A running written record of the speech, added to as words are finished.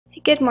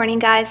Good morning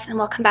guys, and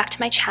welcome back to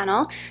my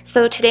channel.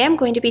 So today I'm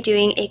going to be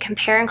doing a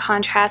compare and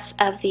contrast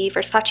of the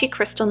Versace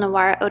Crystal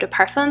Noir Eau de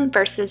Parfum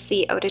versus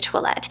the Eau de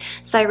Toilette.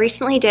 So I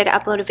recently did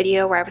upload a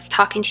video where I was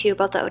talking to you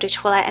about the Eau de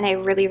Toilette and I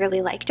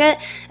really liked it,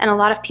 and a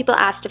lot of people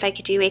asked if I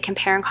could do a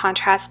compare and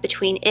contrast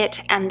between it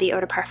and the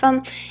Eau de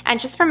Parfum, and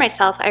just for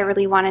myself I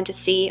really wanted to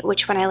see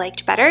which one I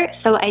liked better.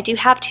 So I do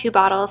have two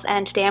bottles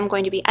and today I'm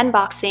going to be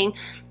unboxing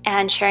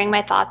and sharing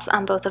my thoughts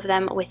on both of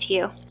them with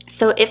you.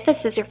 So if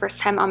this is your first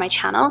time on my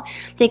channel,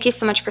 thank you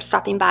so much for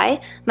stopping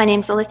by. My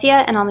name's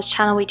Alithia, and on this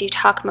channel we do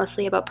talk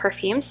mostly about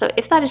perfume. So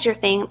if that is your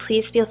thing,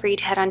 please feel free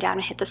to head on down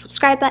and hit the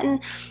subscribe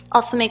button.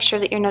 Also make sure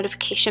that your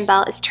notification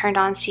bell is turned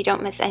on so you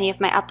don't miss any of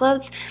my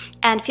uploads.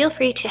 And feel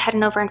free to head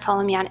on over and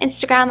follow me on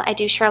Instagram. I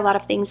do share a lot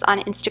of things on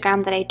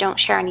Instagram that I don't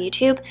share on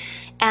YouTube.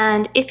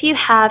 And if you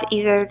have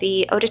either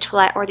the Eau de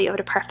Toilette or the Eau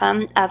de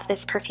Parfum of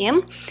this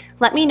perfume,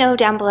 let me know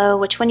down below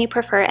which one you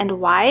prefer and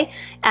why,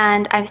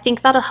 and I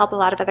think that'll help a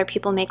lot of other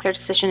people make their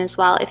decision as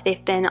well if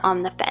they've been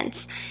on the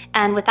fence.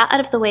 And with that out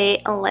of the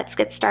way, let's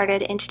get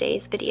started in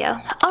today's video.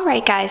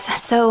 Alright guys,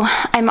 so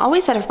I'm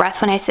always out of breath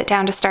when I sit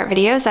down to start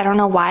videos. I don't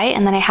know why,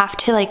 and then I have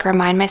to like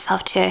remind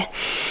myself to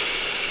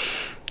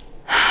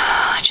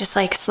just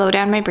like slow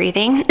down my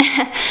breathing.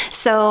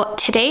 So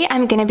today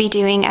I'm going to be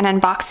doing an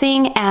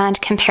unboxing and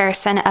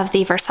comparison of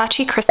the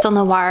Versace Crystal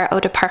Noir Eau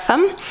de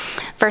Parfum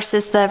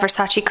versus the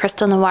Versace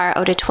Crystal Noir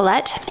Eau de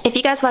Toilette. If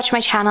you guys watch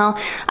my channel,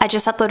 I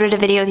just uploaded a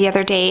video the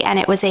other day and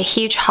it was a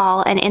huge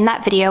haul, and in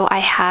that video I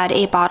had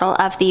a bottle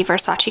of the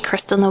Versace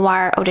Crystal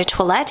Noir Eau de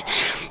Toilette,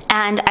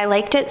 and I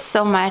liked it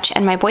so much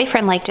and my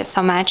boyfriend liked it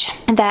so much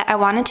that I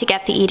wanted to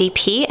get the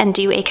EDP and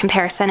do a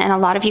comparison, and a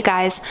lot of you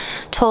guys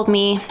told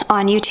me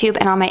on YouTube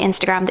and on my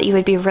Instagram that you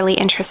would be really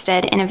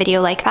interested in a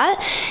video like that.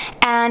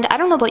 And I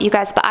don't know about you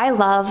guys, but I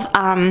love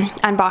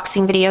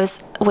unboxing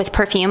videos with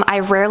perfume. I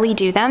rarely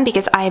do them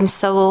because I am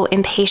so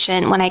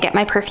impatient when I get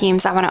my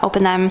perfumes. I want to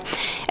open them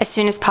as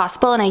soon as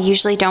possible, and I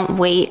usually don't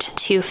wait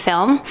to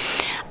film.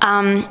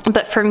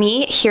 But for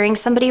me, hearing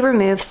somebody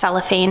remove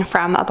cellophane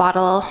from a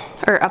bottle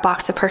or a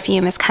box of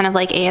perfume is kind of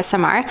like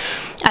ASMR.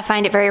 I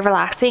find it very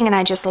relaxing, and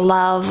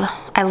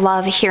I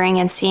love hearing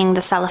and seeing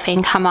the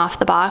cellophane come off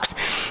the box.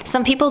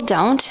 Some people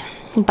don't,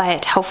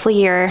 but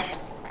hopefully you're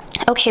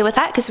okay with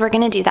that, because we're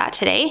going to do that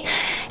today.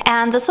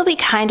 And this will be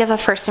kind of a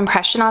first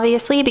impression,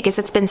 obviously, because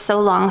it's been so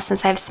long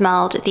since I've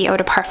smelled the Eau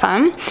de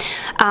Parfum.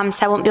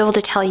 So I won't be able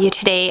to tell you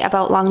today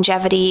about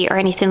longevity or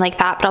anything like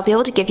that, but I'll be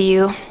able to give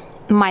you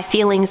my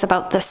feelings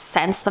about the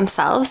scents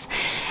themselves.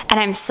 And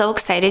I'm so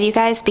excited, you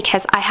guys,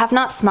 because I have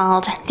not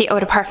smelled the Eau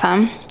de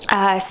Parfum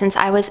since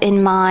I was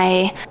in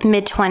my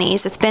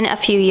mid-20s. It's been a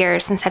few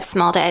years since I've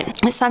smelled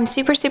it, so I'm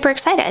super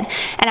excited.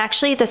 And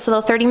actually this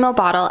little 30 ml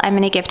bottle I'm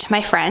going to give to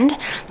my friend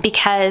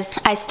because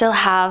I still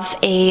have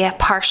a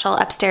partial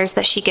upstairs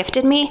that she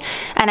gifted me,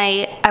 and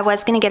I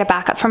was going to get a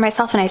backup for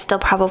myself, and I still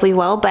probably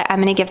will, but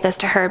I'm going to give this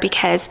to her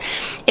because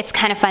it's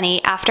kind of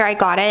funny. After I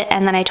got it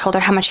and then I told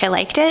her how much I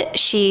liked it,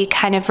 she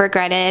kind of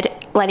regretted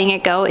letting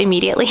it go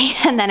immediately,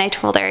 and then I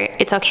told her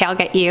it's okay, I'll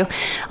get you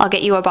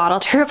a bottle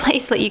to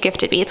replace what you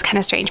gifted me. It's kind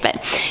of strange, but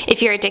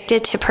if you're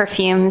addicted to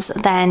perfumes,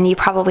 then you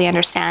probably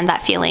understand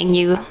that feeling.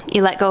 You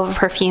let go of a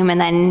perfume and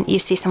then you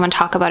see someone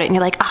talk about it and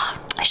you're like,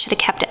 oh, I should have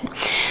kept it.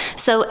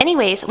 So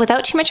anyways,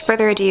 without too much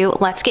further ado,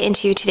 let's get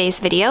into today's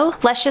video.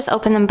 Let's just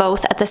open them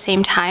both at the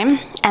same time,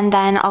 and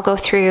then I'll go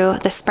through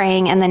the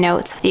spraying and the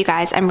notes with you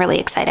guys. I'm really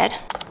excited.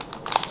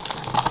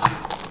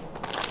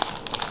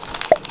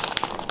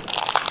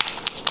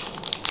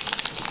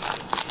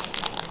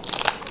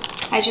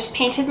 I just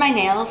painted my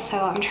nails, so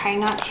I'm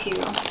trying not to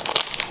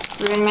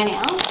ruin my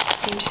nails at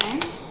the same time.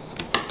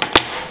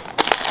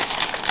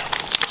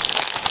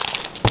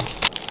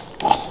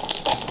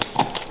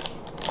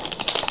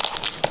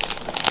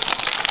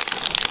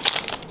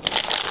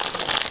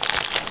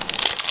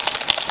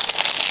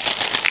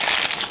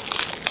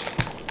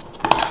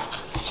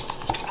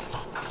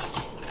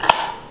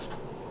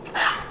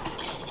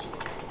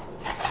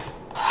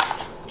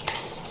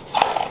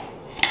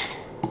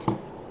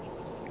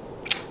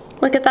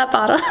 Look at that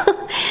bottle.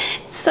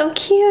 It's so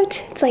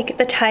cute. It's like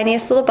the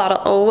tiniest little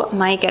bottle. Oh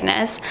my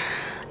goodness.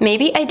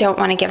 Maybe I don't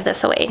want to give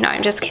this away. No,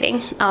 I'm just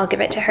kidding. I'll give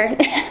it to her.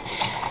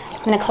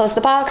 I'm going to close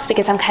the box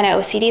because I'm kind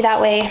of OCD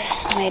that way,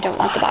 and I don't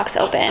want the box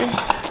open.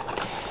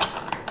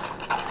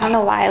 I don't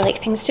know why I like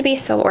things to be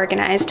so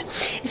organized.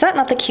 Is that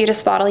not the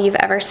cutest bottle you've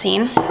ever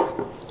seen?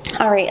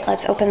 All right,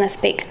 let's open this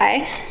big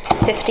guy.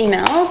 50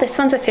 ml. This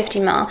one's a 50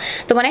 ml.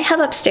 The one I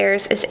have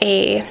upstairs is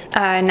a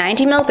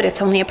 90 ml, but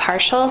it's only a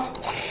partial.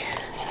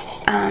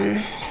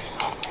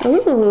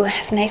 Ooh,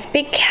 has a nice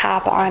big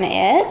cap on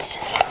it.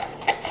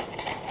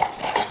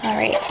 All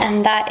right,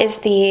 and that is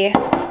the,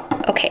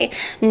 okay,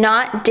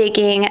 not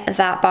digging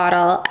that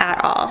bottle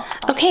at all.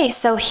 Okay,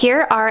 so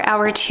here are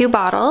our two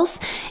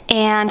bottles,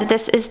 and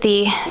this is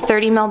the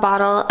 30 ml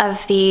bottle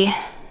of the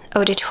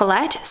Eau de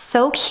Toilette.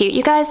 So cute,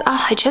 you guys.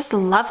 Oh, I just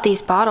love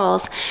these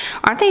bottles.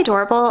 Aren't they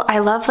adorable? I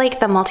love like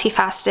the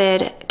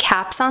multifaceted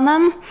caps on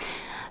them.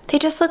 They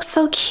just look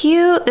so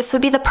cute. This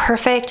would be the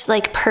perfect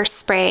like purse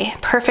spray,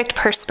 perfect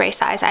purse spray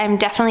size. I'm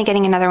definitely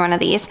getting another one of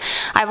these.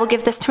 I will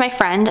give this to my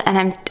friend,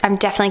 and I'm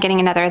definitely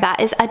getting another.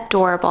 That is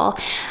adorable.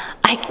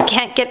 I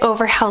can't get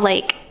over how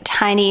like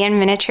tiny and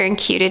miniature and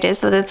cute it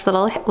is with its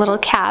little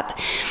cap.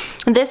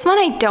 This one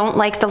I don't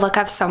like the look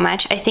of so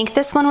much. I think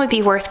this one would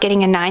be worth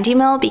getting a 90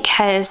 ml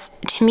because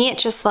to me it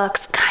just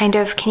looks kind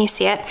of, can you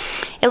see it?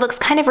 It looks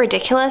kind of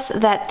ridiculous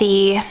that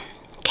the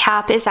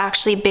cap is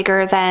actually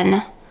bigger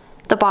than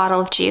the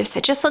bottle of juice.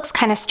 It just looks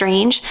kind of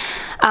strange.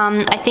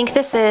 I think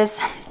this is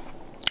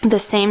the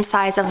same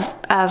size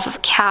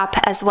of cap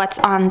as what's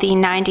on the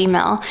 90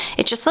 ml.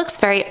 It just looks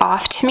very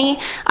off to me.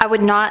 I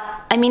would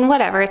not, I mean,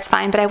 whatever, it's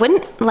fine, but I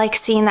wouldn't like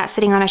seeing that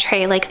sitting on a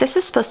tray. Like this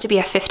is supposed to be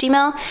a 50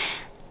 ml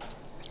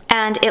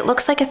and it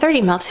looks like a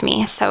 30 ml to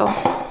me. So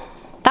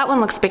that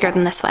one looks bigger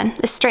than this one.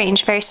 It's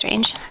strange, very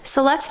strange.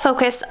 So let's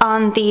focus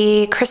on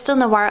the Crystal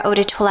Noir Eau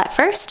de Toilette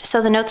first.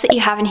 So the notes that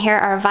you have in here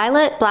are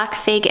violet, black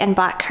fig, and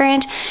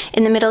blackcurrant.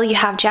 In the middle you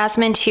have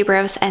jasmine,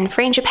 tuberose, and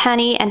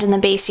frangipani, and in the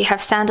base you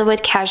have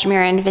sandalwood,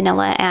 cashmere, and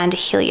vanilla, and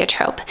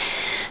heliotrope.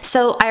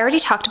 So I already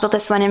talked about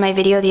this one in my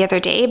video the other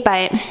day,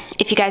 but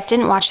if you guys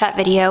didn't watch that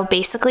video,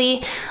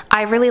 basically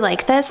I really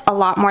like this a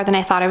lot more than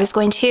I thought I was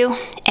going to,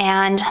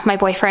 and my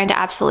boyfriend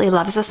absolutely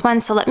loves this one.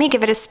 So let me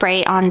give it a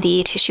spray on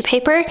the tissue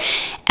paper,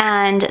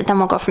 and then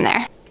we'll go from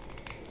there.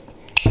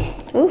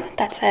 Ooh,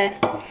 that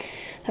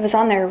was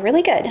on there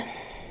really good.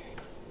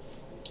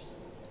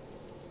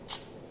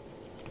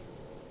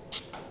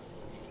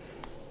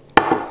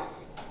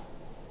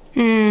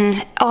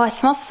 Oh, it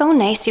smells so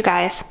nice, you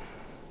guys.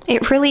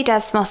 It really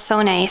does smell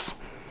so nice.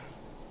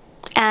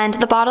 And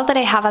the bottle that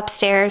I have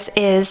upstairs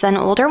is an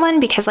older one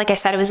because, like I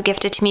said, it was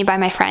gifted to me by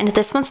my friend.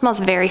 This one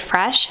smells very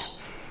fresh.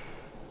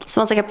 It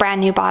smells like a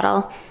brand new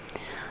bottle.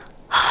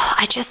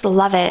 I just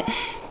love it.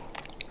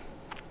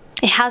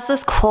 It has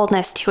this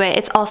coldness to it.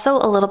 It's also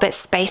a little bit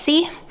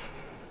spicy.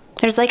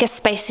 There's like a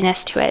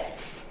spiciness to it,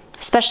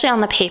 especially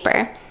on the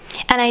paper.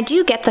 And I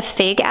do get the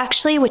fig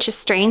actually, which is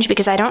strange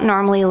because I don't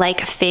normally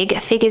like fig.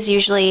 Fig is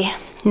usually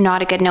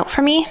not a good note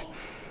for me,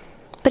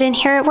 but in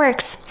here it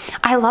works.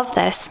 I love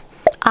this.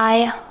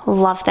 I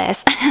love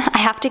this. I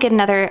have to get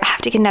another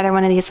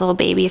one of these little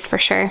babies for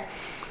sure.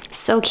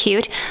 So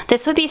cute.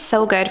 This would be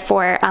so good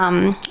for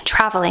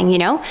traveling, you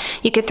know?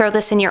 You could throw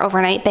this in your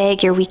overnight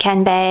bag, your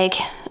weekend bag,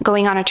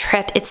 going on a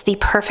trip. It's the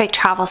perfect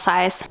travel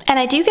size. And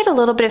I do get a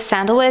little bit of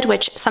sandalwood,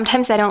 which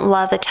sometimes I don't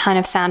love a ton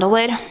of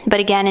sandalwood, but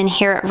again, in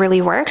here it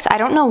really works. I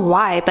don't know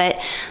why, but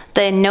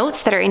the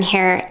notes that are in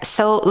here,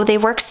 they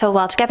work so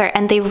well together,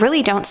 and they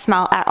really don't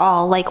smell at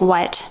all like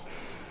what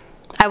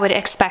I would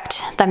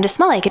expect them to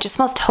smell like. It just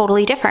smells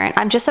totally different.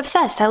 I'm just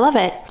obsessed. I love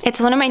it.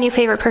 It's one of my new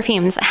favorite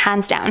perfumes,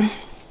 hands down.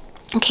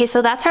 Okay,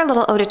 so that's our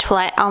little eau de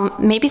toilette. I'll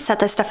maybe set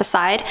this stuff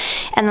aside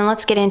and then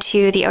let's get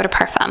into the eau de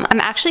parfum. I'm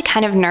actually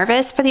kind of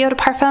nervous for the eau de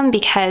parfum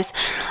because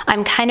I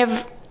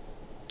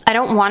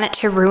don't want it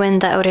to ruin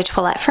the eau de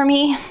toilette for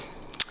me,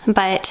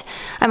 but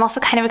I'm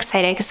also kind of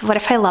excited because what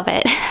if I love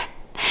it?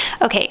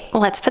 Okay,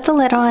 let's put the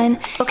lid on.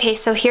 Okay,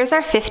 so here's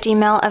our 50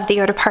 ml of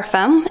the eau de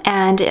parfum,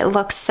 and it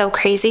looks so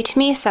crazy to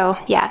me, so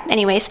yeah.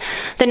 Anyways,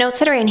 the notes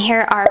that are in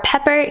here are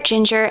pepper,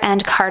 ginger,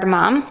 and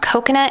cardamom,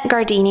 coconut,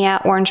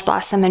 gardenia, orange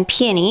blossom, and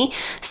peony,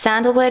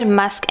 sandalwood,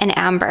 musk, and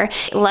amber.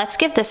 Let's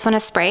give this one a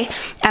spray.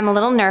 I'm a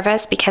little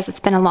nervous because it's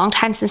been a long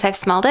time since I've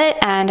smelled it,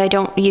 and I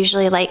don't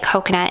usually like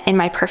coconut in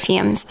my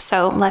perfumes,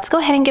 so let's go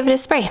ahead and give it a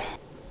spray.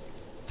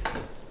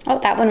 Oh,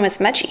 that one was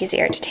much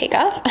easier to take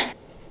off.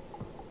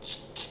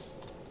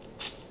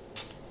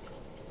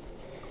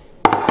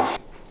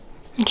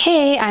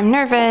 Okay, I'm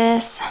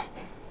nervous.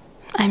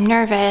 I'm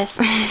nervous.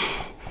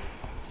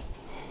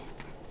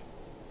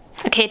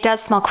 Okay, it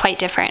does smell quite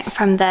different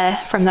from the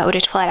eau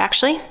de toilette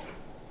actually.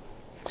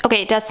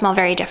 Okay, it does smell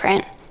very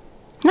different.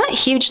 Not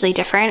hugely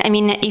different. I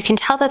mean, you can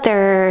tell that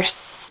they're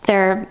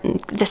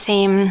the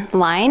same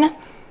line. I'm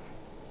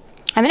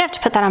gonna have to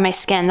put that on my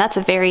skin. That's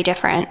very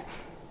different.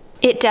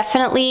 It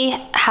definitely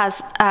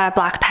has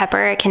black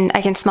pepper. I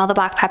can smell the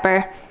black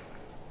pepper.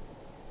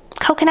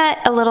 Coconut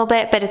a little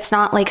bit, but it's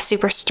not like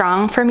super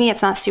strong for me.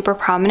 It's not super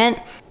prominent.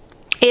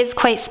 It is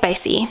quite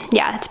spicy.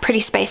 Yeah, it's pretty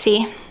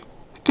spicy.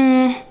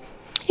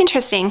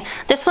 Interesting.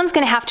 This one's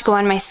gonna have to go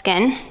on my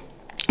skin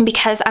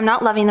because I'm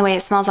not loving the way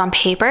it smells on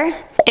paper.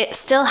 It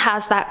still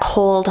has that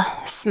cold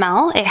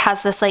smell. It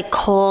has this like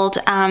cold,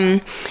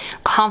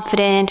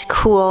 confident,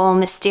 cool,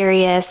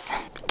 mysterious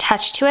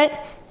touch to it,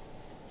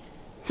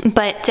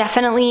 but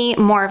definitely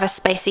more of a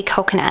spicy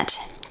coconut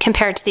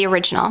compared to the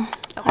original.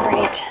 All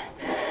right.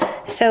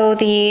 So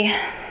the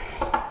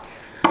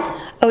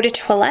eau de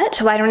toilette,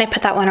 why don't I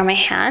put that one on my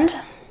hand?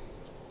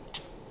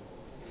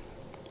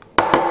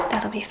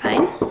 That'll be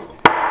fine.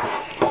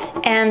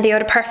 And the eau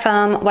de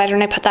parfum, why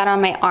don't I put that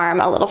on my arm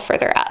a little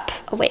further up?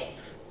 Oh wait,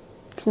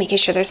 just making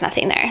sure there's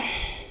nothing there.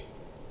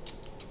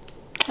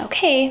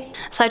 Okay,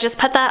 so I just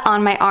put that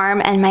on my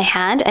arm and my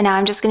hand, and now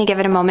I'm just gonna give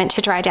it a moment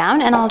to dry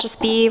down, and I'll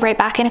just be right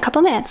back in a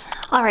couple minutes.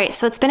 All right,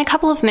 so it's been a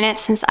couple of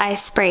minutes since I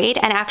sprayed,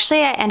 and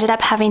actually I ended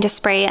up having to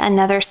spray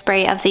another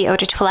spray of the eau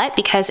de toilette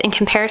because in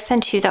comparison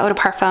to the eau de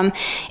parfum,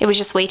 it was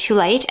just way too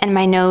light and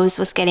my nose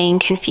was getting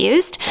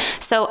confused.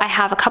 So I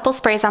have a couple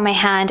sprays on my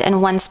hand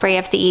and one spray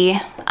of the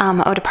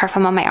eau de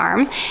parfum on my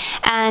arm.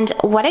 And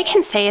what I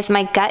can say is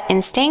my gut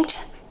instinct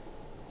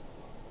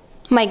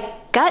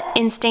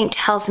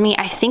tells me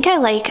I think I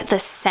like the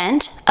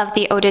scent of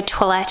the eau de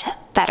toilette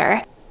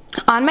better.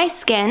 On my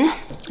skin,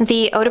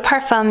 the eau de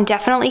parfum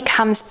definitely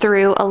comes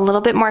through a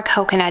little bit more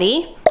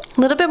coconutty,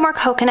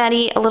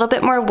 a little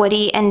bit more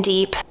woody and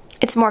deep.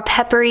 It's more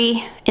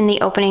peppery in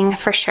the opening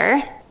for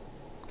sure.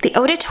 The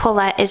eau de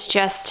toilette is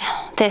just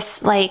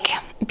this like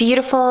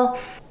beautiful,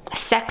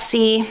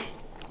 sexy,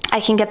 I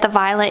can get the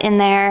violet in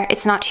there.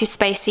 It's not too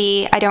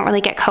spicy. I don't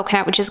really get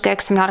coconut, which is good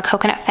because I'm not a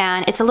coconut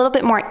fan. It's a little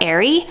bit more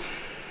airy.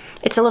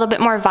 It's a little bit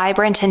more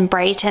vibrant and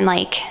bright, and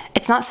like,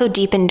 it's not so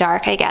deep and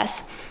dark, I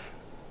guess.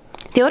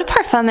 The eau de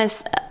parfum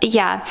is,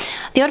 yeah,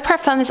 the eau de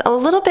parfum is a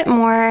little bit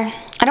more,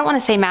 I don't want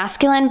to say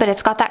masculine, but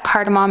it's got that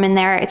cardamom in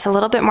there. It's a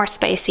little bit more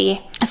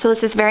spicy. So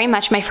this is very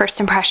much my first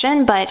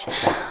impression, but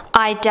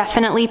I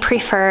definitely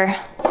prefer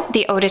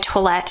the eau de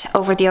toilette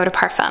over the eau de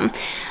parfum.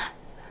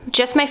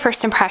 Just my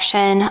first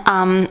impression.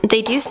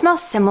 They do smell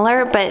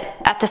similar, but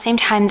at the same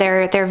time,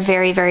 they're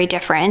very, very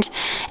different.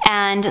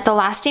 And the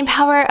lasting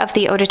power of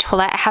the eau de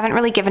toilette, I haven't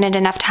really given it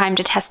enough time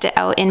to test it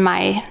out in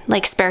my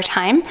like spare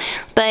time,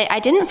 but I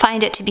didn't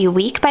find it to be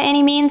weak by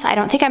any means. I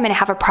don't think I'm gonna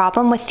have a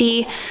problem with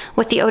the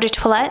eau de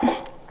toilette,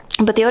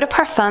 but the eau de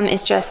parfum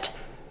is just,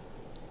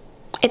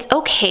 it's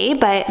okay,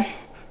 but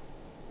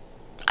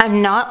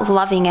I'm not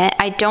loving it.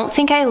 I don't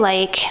think I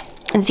like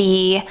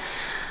the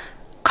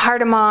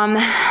cardamom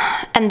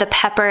and the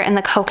pepper and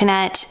the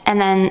coconut, and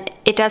then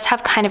it does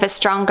have kind of a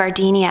strong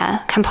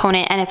gardenia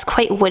component and it's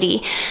quite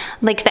woody.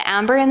 Like the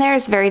amber in there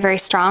is very, very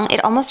strong.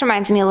 It almost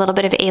reminds me a little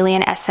bit of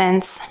Alien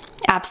Essence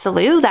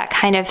Absolute, that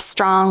kind of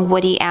strong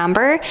woody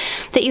amber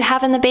that you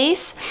have in the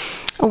base,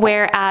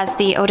 whereas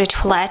the eau de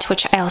toilette,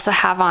 which I also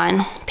have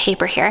on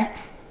paper here,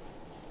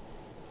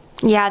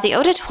 yeah, the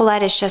eau de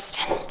toilette is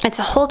just, it's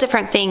a whole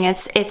different thing.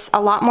 It's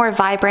a lot more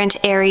vibrant,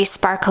 airy,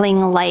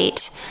 sparkling,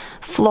 light,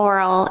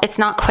 floral. It's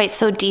not quite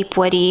so deep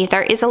woody.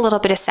 There is a little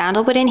bit of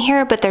sandalwood in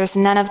here, but there's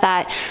none of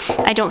that.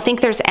 I don't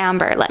think there's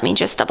amber. Let me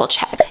just double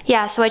check.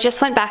 Yeah, so I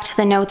just went back to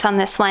the notes on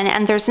this one,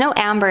 and there's no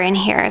amber in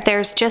here.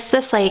 There's just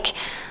this like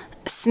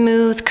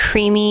smooth,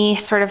 creamy,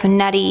 sort of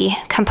nutty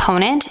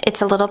component.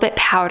 It's a little bit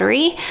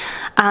powdery.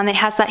 It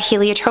has that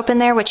heliotrope in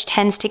there, which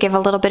tends to give a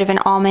little bit of an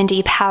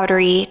almondy,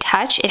 powdery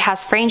touch. It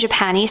has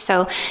frangipani,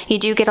 so you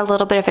do get a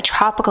little bit of a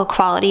tropical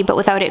quality, but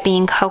without it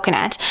being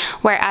coconut.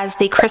 Whereas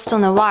the Crystal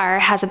Noir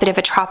has a bit of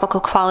a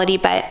tropical quality,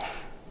 but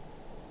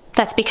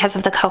that's because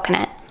of the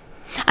coconut.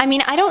 I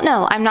mean, I don't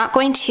know. I'm not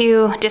going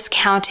to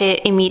discount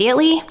it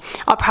immediately.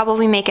 I'll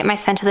probably make it my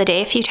scent of the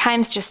day a few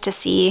times just to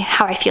see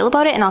how I feel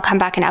about it, and I'll come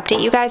back and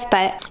update you guys,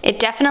 but it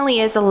definitely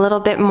is a little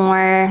bit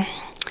more,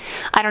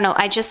 I don't know,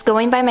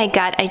 going by my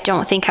gut, I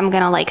don't think I'm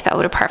gonna like the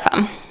eau de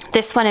parfum.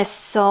 This one is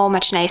so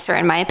much nicer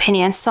in my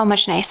opinion, so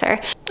much nicer.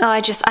 Oh, I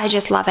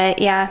just love it,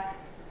 yeah.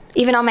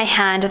 Even on my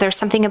hand, there's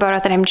something about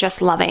it that I'm just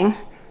loving.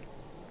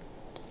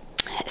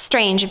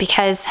 Strange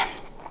because,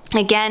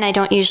 again, I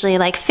don't usually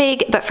like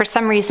fig, but for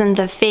some reason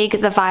the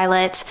fig, the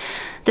violet,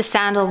 the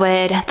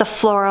sandalwood, the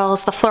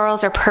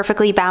florals are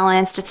perfectly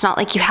balanced. It's not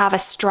like you have a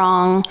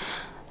strong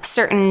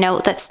certain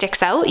note that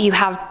sticks out. You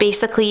have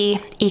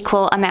basically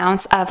equal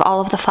amounts of all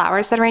of the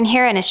flowers that are in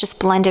here, and it's just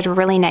blended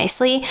really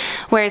nicely.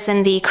 Whereas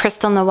in the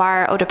Crystal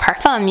Noir Eau de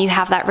Parfum, you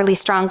have that really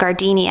strong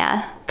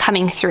gardenia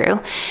coming through.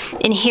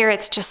 In here,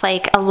 it's just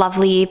like a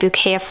lovely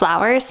bouquet of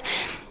flowers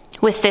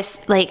with this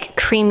like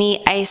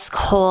creamy, ice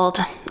cold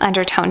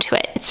undertone to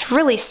it. It's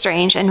really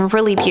strange and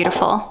really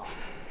beautiful.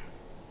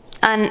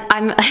 And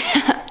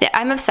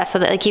I'm obsessed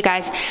with it. Like, you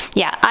guys,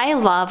 yeah, I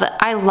love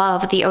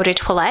the eau de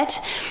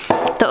toilette.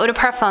 The eau de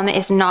parfum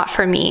is not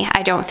for me,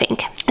 I don't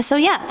think. So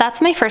yeah,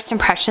 that's my first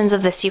impressions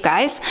of this, you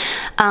guys.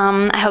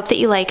 I hope that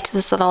you liked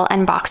this little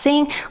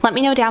unboxing. Let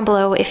me know down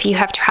below if you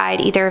have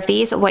tried either of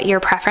these, what your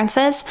preference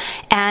is,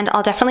 and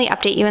I'll definitely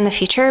update you in the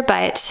future,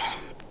 but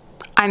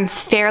I'm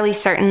fairly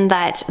certain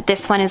that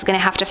this one is going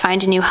to have to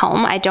find a new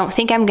home. I don't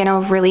think I'm going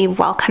to really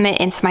welcome it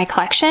into my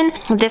collection.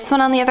 This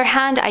one, on the other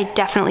hand, I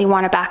definitely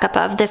want a backup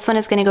of. This one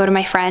is going to go to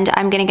my friend.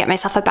 I'm going to get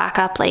myself a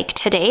backup like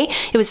today.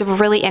 It was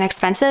really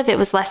inexpensive. It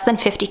was less than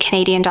 50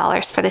 Canadian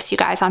dollars for this, you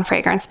guys, on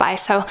Fragrance Buy.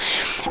 So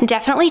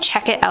definitely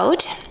check it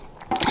out.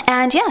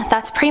 And yeah,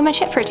 that's pretty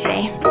much it for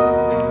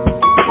today.